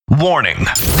Warning,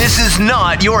 this is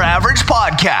not your average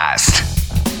podcast.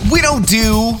 We don't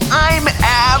do I'm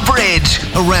average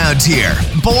around here.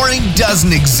 Boring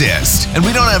doesn't exist, and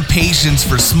we don't have patience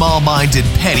for small-minded,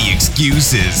 petty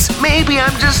excuses. Maybe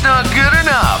I'm just not good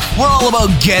enough. We're all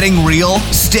about getting real,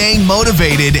 staying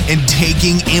motivated, and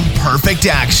taking imperfect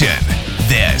action.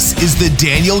 This is the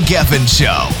Daniel Geffen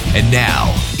Show. And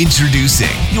now, introducing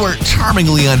your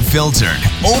charmingly unfiltered,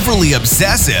 overly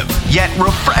obsessive, yet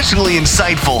refreshingly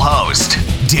insightful host,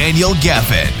 Daniel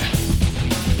Geffen.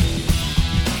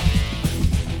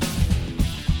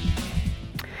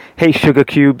 Hey Sugar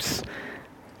Cubes,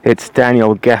 it's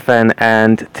Daniel Geffen,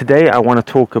 and today I want to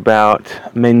talk about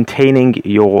maintaining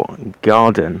your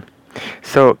garden.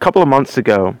 So a couple of months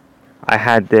ago, I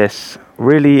had this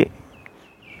really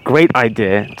great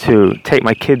idea to take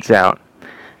my kids out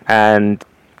and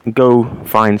go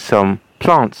find some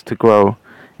plants to grow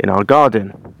in our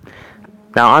garden.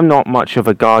 Now, I'm not much of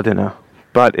a gardener,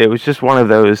 but it was just one of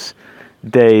those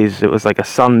days. It was like a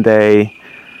Sunday.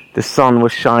 The sun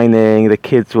was shining, the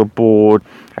kids were bored,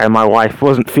 and my wife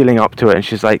wasn't feeling up to it. And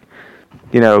she's like,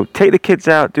 take the kids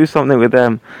out, do something with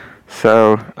them.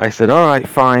 So I said, all right,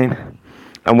 fine.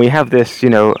 And we have this,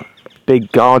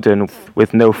 big garden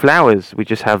with no flowers. We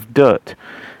just have dirt.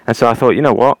 And so I thought, you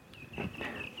know what?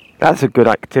 That's a good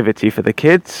activity for the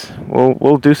kids.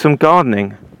 We'll do some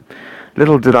gardening.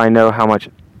 Little did I know how much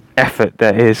effort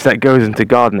there is that goes into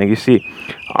gardening. You see,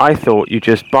 I thought you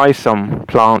just buy some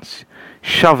plants,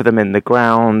 shove them in the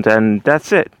ground, and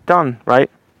that's it, done, right?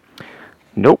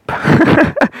 Nope.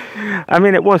 I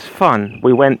mean, it was fun.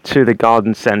 We went to the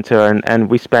garden center and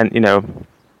we spent,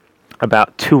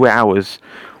 about 2 hours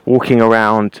walking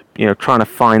around, trying to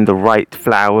find the right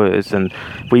flowers. And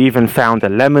we even found a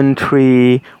lemon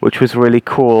tree, which was really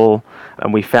cool.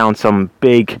 And we found some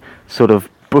big sort of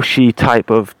bushy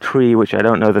type of tree, which I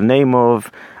don't know the name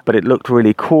of, but it looked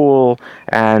really cool.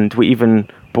 And we even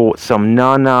bought some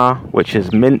nana, which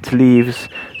is mint leaves,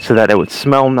 so that it would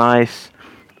smell nice.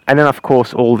 And then, of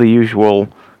course, all the usual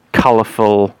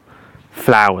colorful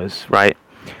flowers, right?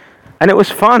 And it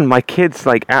was fun. My kids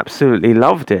absolutely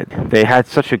loved it. They had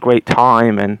such a great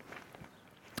time. And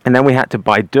then we had to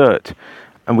buy dirt,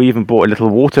 and we even bought a little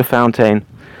water fountain.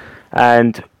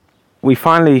 And we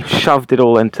finally shoved it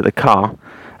all into the car,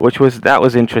 that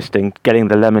was interesting, getting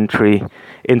the lemon tree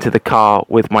into the car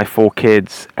with my 4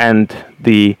 kids and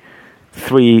the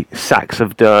 3 sacks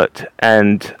of dirt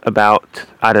and about,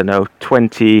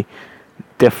 20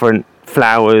 different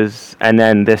flowers, and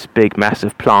then this big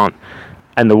massive plant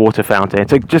and the water fountain.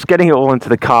 So just getting it all into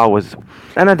the car was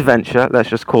an adventure, let's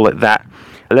just call it that.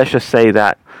 Let's just say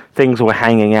that things were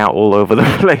hanging out all over the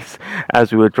place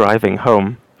as we were driving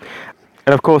home.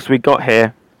 And of course we got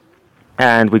here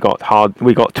and we got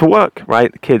to work,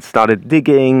 right? The kids started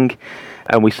digging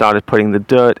and we started putting the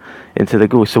dirt into the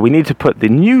goose. So we need to put the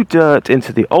new dirt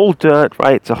into the old dirt,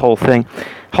 right? It's a whole thing,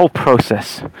 whole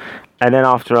process. And then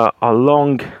after a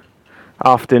long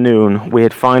afternoon, we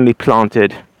had finally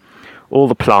planted all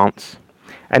the plants,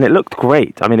 and it looked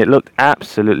great. I mean, it looked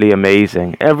absolutely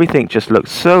amazing. Everything just looked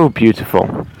so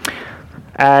beautiful.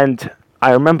 And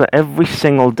I remember every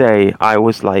single day I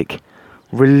was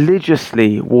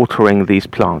religiously watering these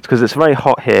plants, because it's very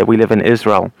hot here. We live in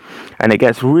Israel, and it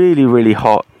gets really, really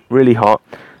hot, really hot.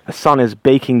 The sun is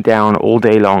baking down all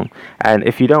day long, and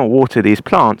if you don't water these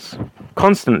plants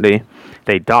constantly,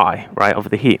 they die, right, of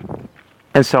the heat.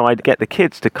 And so I'd get the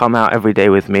kids to come out every day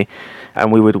with me,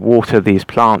 and we would water these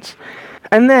plants.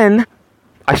 And then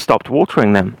I stopped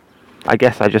watering them. I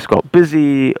guess I just got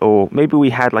busy, or maybe we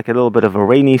had a little bit of a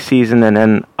rainy season, and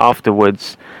then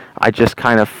afterwards I just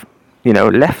kind of,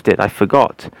 left it. I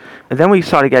forgot. And then we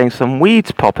started getting some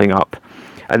weeds popping up,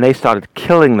 and they started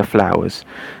killing the flowers.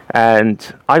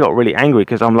 And I got really angry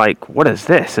because I'm like, what is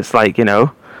this? It's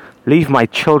leave my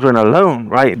children alone,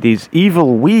 right? These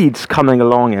evil weeds coming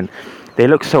along, and they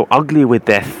look so ugly with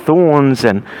their thorns.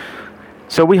 And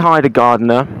so we hired a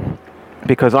gardener,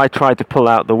 because I tried to pull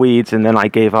out the weeds and then I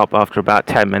gave up after about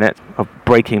 10 minutes of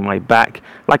breaking my back.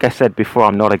 Like I said before,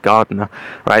 I'm not a gardener,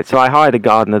 right? So I hired a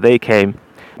gardener, they came.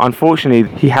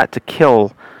 Unfortunately, he had to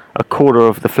kill a quarter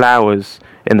of the flowers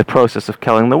in the process of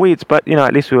killing the weeds, but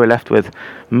at least we were left with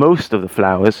most of the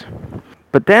flowers.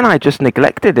 But then I just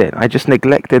neglected it. I just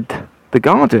neglected the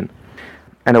garden.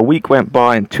 And a week went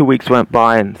by, and 2 weeks went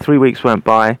by, and 3 weeks went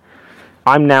by.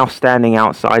 I'm now standing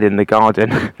outside in the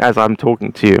garden as I'm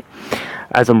talking to you,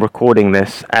 as I'm recording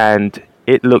this, and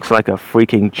it looks like a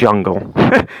freaking jungle.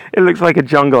 It looks like a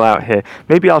jungle out here.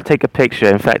 Maybe I'll take a picture.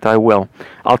 In fact, I will.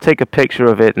 I'll take a picture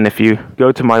of it, and if you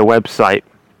go to my website,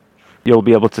 you'll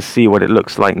be able to see what it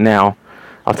looks like now.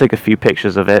 I'll take a few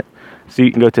pictures of it So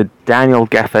you can go to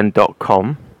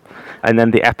danielgeffen.com and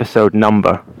then the episode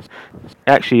number.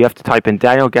 Actually, you have to type in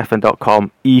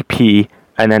danielgeffen.com EP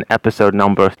and then episode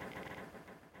number.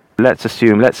 Let's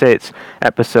say it's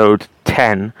episode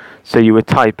 10, so you would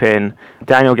type in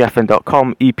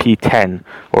danielgeffen.com EP10,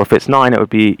 or if it's 9, it would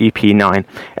be EP9.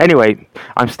 Anyway,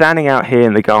 I'm standing out here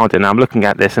in the garden, I'm looking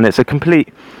at this, and it's a complete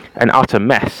and utter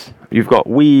mess. You've got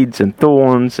weeds and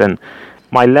thorns, and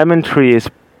my lemon tree is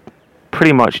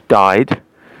pretty much died.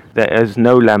 There is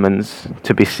no lemons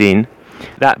to be seen.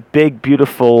 That big,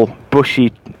 beautiful,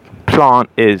 bushy plant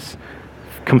is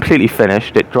completely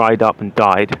finished. It dried up and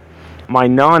died. My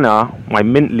nana, my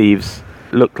mint leaves,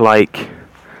 look like,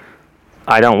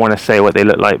 I don't want to say what they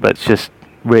look like, but it's just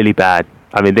really bad.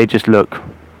 I mean, they just look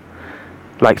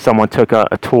like someone took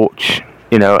a torch,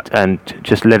 and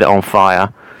just lit it on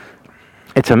fire.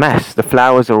 It's a mess. The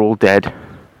flowers are all dead.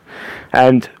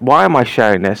 And why am I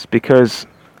sharing this? Because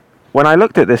when I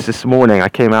looked at this morning, I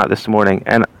came out this morning,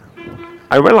 and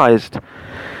I realized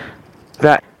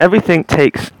that everything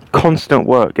takes constant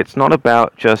work. It's not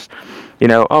about just,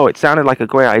 it sounded like a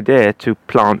great idea to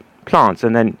plant plants,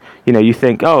 and then, you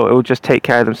think, it will just take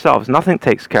care of themselves. Nothing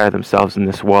takes care of themselves in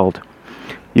this world.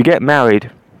 You get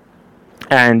married,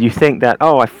 and you think that,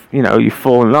 you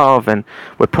fall in love, and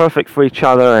we're perfect for each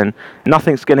other, and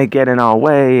nothing's going to get in our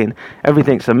way, and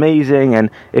everything's amazing, and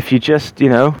if you just,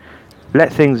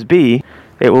 let things be,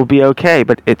 it will be okay,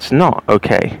 but it's not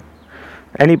okay.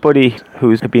 Anybody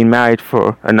who's been married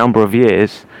for a number of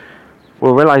years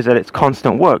will realize that it's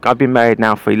constant work. I've been married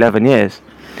now for 11 years,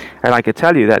 and I could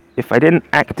tell you that if I didn't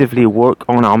actively work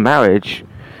on our marriage,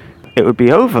 it would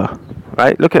be over,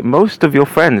 right? Look at most of your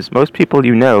friends, most people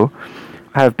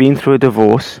have been through a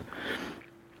divorce.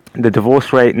 The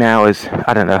divorce rate now is, 60,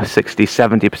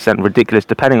 70%, ridiculous,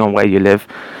 depending on where you live,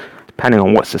 depending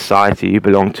on what society you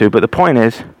belong to. But the point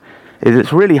is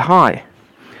it's really high.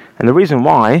 And the reason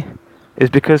why is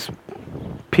because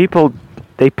people,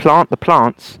 they plant the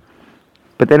plants,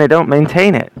 but then they don't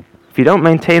maintain it. If you don't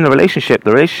maintain the relationship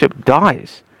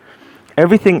dies.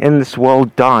 Everything in this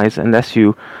world dies unless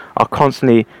you are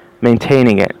constantly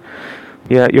maintaining it.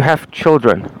 Yeah, you have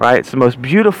children, right? It's the most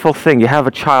beautiful thing. You have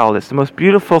a child. It's the most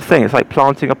beautiful thing. It's like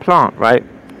planting a plant, right?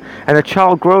 And a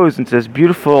child grows into this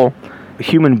beautiful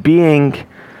human being,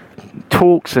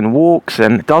 talks and walks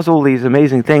and does all these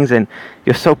amazing things, and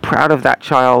you're so proud of that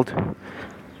child.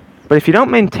 But if you don't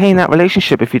maintain that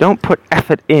relationship, if you don't put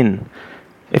effort in,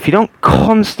 if you don't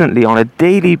constantly on a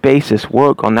daily basis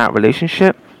work on that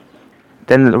relationship,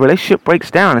 then the relationship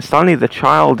breaks down, and suddenly the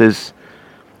child is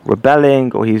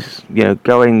rebelling, or he's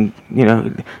going,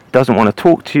 doesn't want to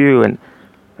talk to you,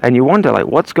 and you wonder, like,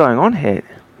 what's going on here?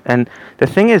 And the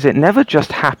thing is, it never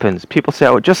just happens. People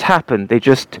say, it just happened, they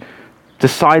just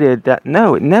decided that.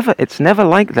 No, it's never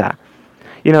like that.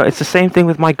 It's the same thing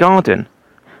with my garden.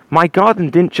 My garden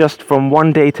didn't just from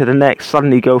one day to the next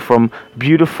suddenly go from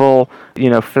beautiful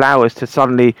flowers to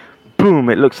suddenly boom,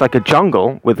 it looks like a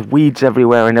jungle with weeds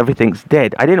everywhere and everything's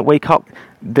dead. I didn't wake up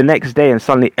the next day and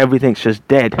suddenly everything's just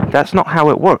dead. That's not how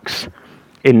it works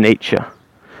in nature.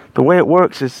 The way it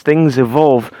works is things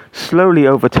evolve slowly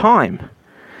over time.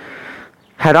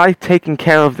 Had I taken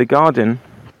care of the garden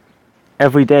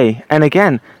every day, and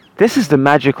again, this is the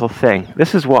magical thing.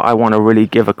 This is what I want to really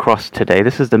give across today.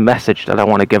 This is the message that I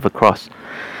want to give across.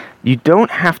 You don't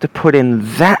have to put in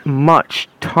that much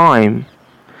time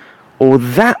or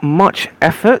that much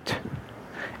effort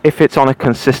if it's on a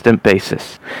consistent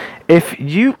basis. If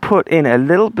you put in a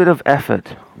little bit of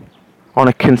effort on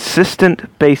a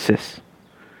consistent basis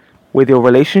with your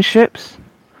relationships,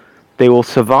 they will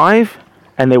survive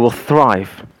and they will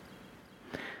thrive.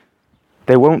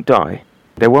 They won't die.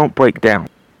 They won't break down,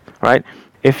 right?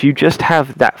 If you just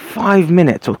have that 5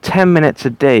 minutes or 10 minutes a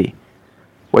day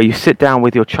where you sit down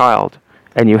with your child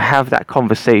and you have that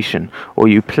conversation, or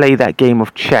you play that game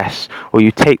of chess, or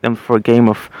you take them for a game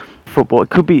of football. It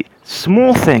could be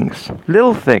small things,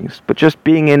 little things, but just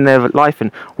being in their life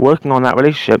and working on that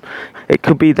relationship. It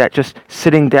could be that just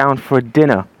sitting down for a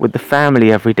dinner with the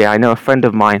family every day. I know a friend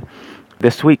of mine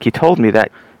this week, he told me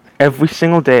that every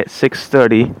single day at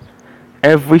 6:30,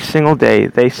 every single day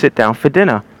they sit down for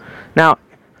dinner. Now,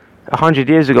 100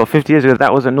 years ago, 50 years ago,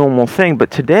 that was a normal thing. But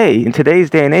today, in today's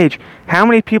day and age, how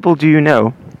many people do you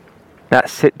know that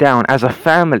sit down as a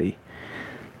family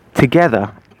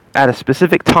together at a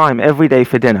specific time every day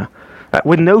for dinner?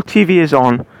 With no TV is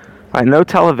on, no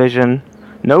television,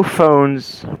 no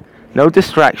phones, no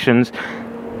distractions.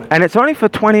 And it's only for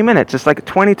 20 minutes. It's like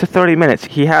 20 to 30 minutes.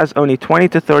 He has only 20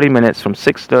 to 30 minutes from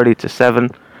 6:30 to 7.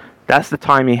 That's the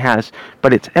time he has.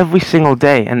 But it's every single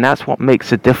day, and that's what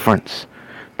makes a difference.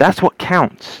 That's what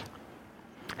counts.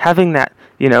 having that,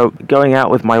 going out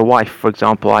with my wife, for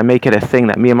example, I make it a thing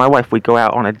that me and my wife, we go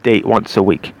out on a date once a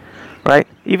week, right?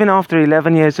 Even after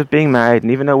 11 years of being married,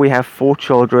 and even though we have 4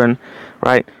 children,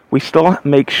 right, we still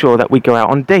make sure that we go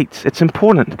out on dates. It's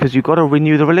important because you've got to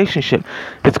renew the relationship.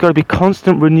 It's got to be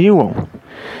constant renewal.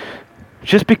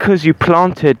 Just because you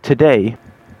planted today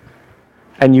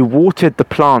and you watered the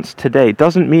plants today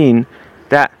doesn't mean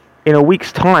that in a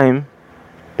week's time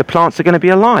the plants are going to be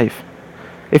alive.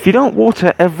 If you don't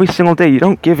water every single day, you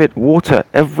don't give it water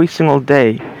every single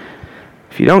day,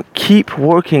 if you don't keep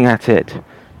working at it,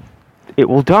 it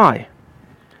will die.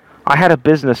 I had a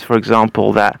business, for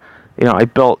example, that I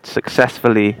built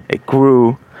successfully. It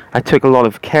grew. I took a lot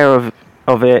of care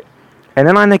of it, and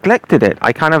then I neglected it.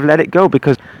 I kind of let it go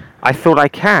because I thought I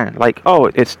can. Like,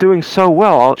 oh, it's doing so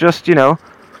well, I'll just,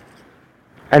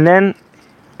 and then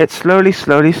it slowly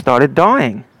started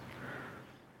dying.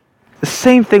 The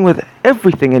same thing with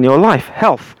everything in your life.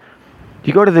 Health.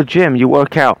 You go to the gym, you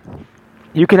work out.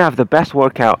 You can have the best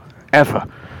workout ever.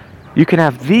 You can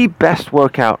have the best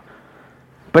workout,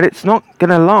 but it's not going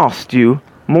to last you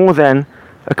more than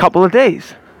a couple of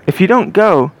days. If you don't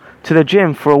go to the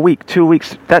gym for a week, 2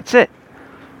 weeks, that's it.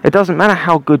 It doesn't matter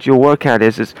how good your workout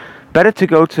is. It's better to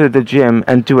go to the gym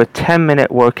and do a 10-minute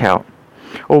workout,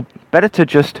 or better to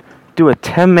just do a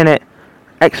 10-minute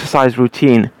exercise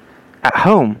routine at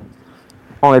home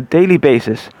on a daily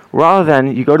basis, rather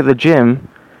than you go to the gym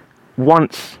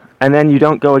once and then you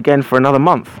don't go again for another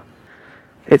month.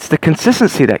 It's the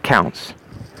consistency that counts.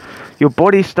 Your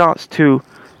body starts to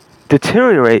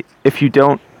deteriorate if you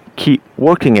don't keep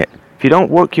working it. If you don't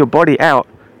work your body out,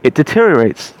 it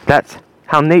deteriorates. That's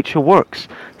how nature works.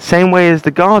 Same way as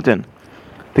the garden.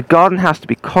 The garden has to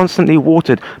be constantly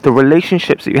watered. The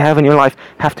relationships that you have in your life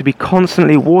have to be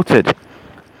constantly watered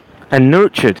and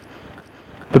nurtured.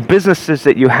 The businesses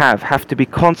that you have to be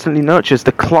constantly nurtured.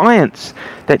 The clients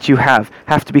that you have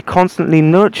to be constantly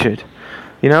nurtured.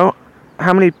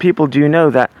 How many people do you know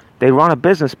that they run a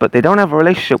business but they don't have a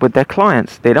relationship with their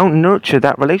clients? They don't nurture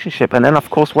that relationship. And then, of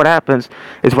course, what happens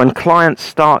is when clients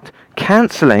start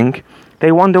canceling,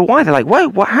 they wonder why. They're like, wait,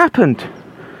 what happened?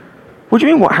 What do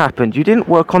you mean what happened? You didn't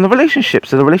work on the relationship,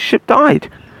 so the relationship died.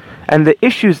 And the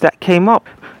issues that came up,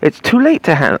 it's too late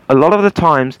to handle. A lot of the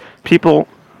times, people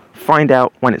find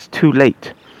out when it's too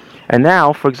late. And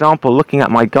now, for example, looking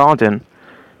at my garden,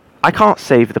 I can't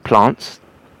save the plants.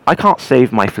 I can't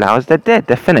save my flowers. They're dead.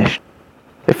 They're finished.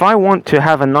 If I want to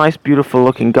have a nice, beautiful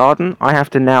looking garden, I have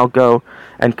to now go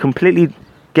and completely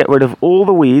get rid of all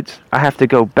the weeds. I have to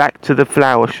go back to the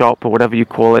flower shop, or whatever you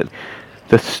call it,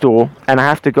 the store, and I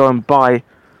have to go and buy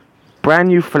brand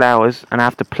new flowers, and I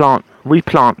have to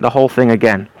replant the whole thing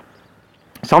again.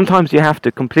 Sometimes you have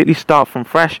to completely start from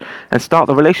fresh and start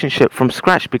the relationship from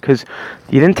scratch because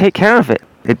you didn't take care of it.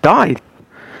 It died.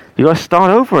 You got to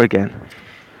start over again.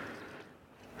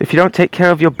 If you don't take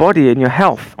care of your body and your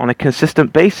health on a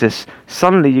consistent basis,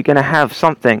 suddenly you're going to have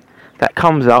something that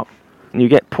comes up and you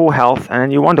get poor health, and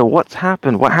then you wonder, what's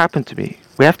happened? What happened to me?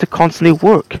 We have to constantly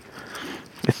work.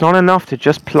 It's not enough to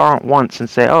just plant once and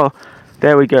say, oh,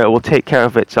 there we go, it will take care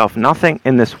of itself. Nothing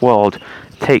in this world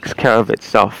takes care of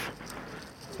itself.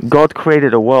 God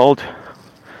created a world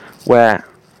where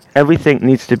everything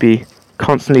needs to be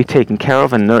constantly taken care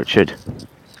of and nurtured.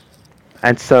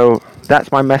 And so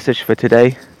that's my message for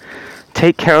today.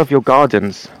 Take care of your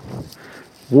gardens.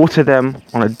 Water them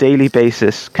on a daily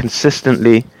basis,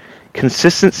 consistently.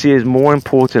 Consistency is more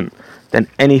important than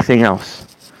anything else.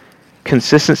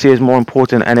 Consistency is more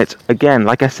important, and it's, again,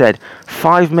 like I said,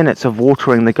 5 minutes of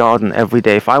watering the garden every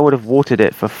day. If I would have watered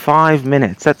it for 5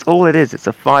 minutes, that's all it is. It's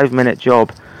a 5-minute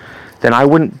job. Then I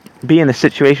wouldn't be in a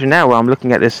situation now where I'm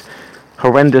looking at this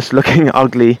horrendous looking,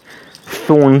 ugly,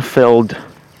 thorn-filled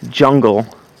jungle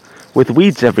with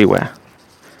weeds everywhere.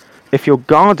 If your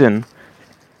garden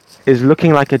is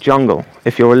looking like a jungle,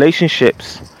 if your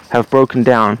relationships have broken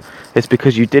down, it's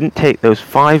because you didn't take those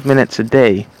 5 minutes a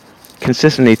day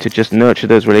consistently to just nurture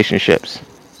those relationships.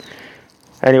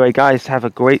 Anyway, guys, have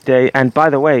a great day. And by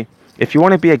the way, if you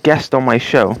want to be a guest on my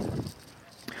show,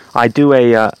 I do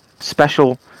a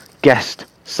special guest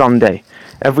Sunday.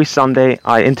 Every Sunday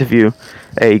I interview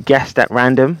a guest at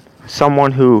random,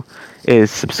 someone who is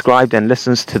subscribed and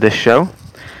listens to this show.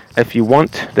 If you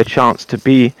want the chance to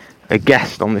be a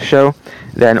guest on the show,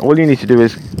 then all you need to do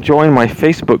is join my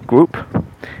Facebook group,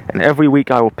 and every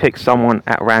week I will pick someone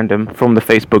at random from the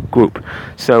Facebook group.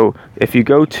 So if you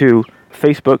go to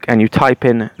Facebook and you type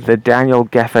in the Daniel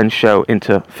Geffen Show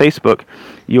into Facebook,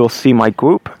 you'll see my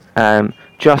group.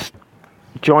 Just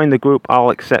join the group. I'll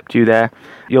accept you there.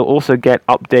 You'll also get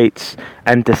updates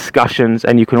and discussions,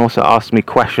 and you can also ask me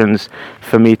questions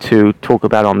for me to talk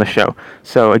about on the show.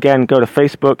 So again, go to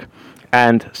Facebook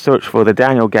and search for The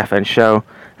Daniel Geffen Show,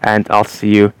 and I'll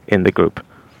see you in the group.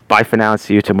 Bye for now, and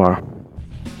see you tomorrow.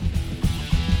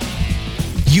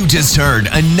 You just heard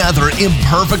another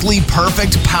imperfectly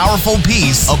perfect, powerful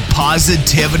piece of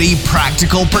positivity,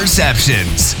 practical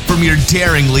perceptions from your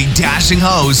daringly dashing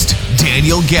host,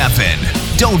 Daniel Geffen.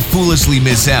 Don't foolishly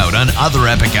miss out on other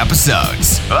epic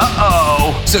episodes.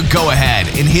 So go ahead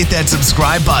and hit that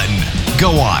subscribe button.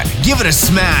 Go on, give it a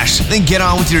smash, then get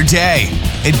on with your day.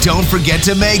 And don't forget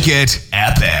to make it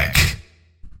epic.